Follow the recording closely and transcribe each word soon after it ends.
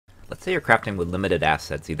Let's say you're crafting with limited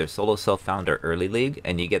assets, either solo, self-found, or early league,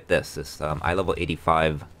 and you get this eye level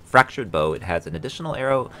 85 fractured bow. It has an additional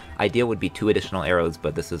arrow. Ideal would be 2 additional arrows,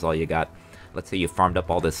 but this is all you got. Let's say you farmed up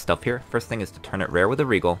all this stuff here. First thing is to turn it rare with a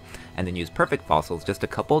regal, and then use perfect fossils, just a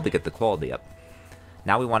couple, to get the quality up.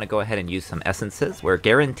 Now we want to go ahead and use some essences. We're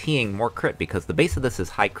guaranteeing more crit because the base of this is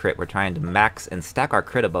high crit. We're trying to max and stack our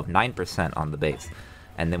crit above 9% on the base.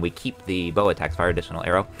 And then we keep the bow attacks, fire additional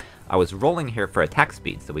arrow. I was rolling here for attack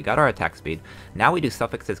speed, so we got our attack speed. Now we do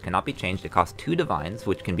suffixes cannot be changed. It costs 2 divines,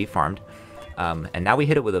 which can be farmed. And now we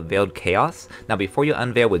hit it with a Veiled Chaos. Now before you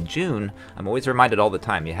unveil with June, I'm always reminded all the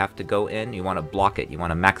time, you have to go in, you want to block it, you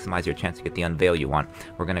want to maximize your chance to get the unveil you want.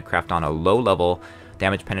 We're going to craft on a low level,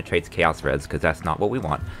 damage penetrates chaos res, because that's not what we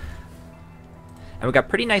want. And we got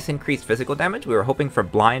pretty nice increased physical damage. We were hoping for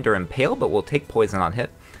blind or impale, but we'll take poison on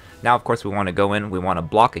hit. Now, of course, we want to go in, we want to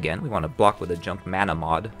block again. We want to block with a junk mana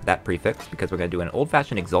mod, that prefix, because we're going to do an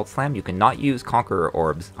old-fashioned Exalt Slam. You cannot use Conqueror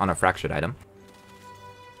Orbs on a fractured item.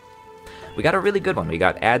 We got a really good one. We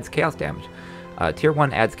got adds chaos damage. Tier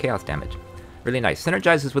 1 adds chaos damage. Really nice.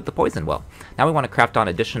 Synergizes with the poison well. Now we want to craft on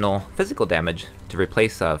additional physical damage to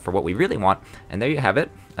replace for what we really want. And there you have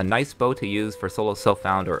it. A nice bow to use for solo,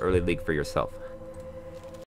 self-found, or early league for yourself.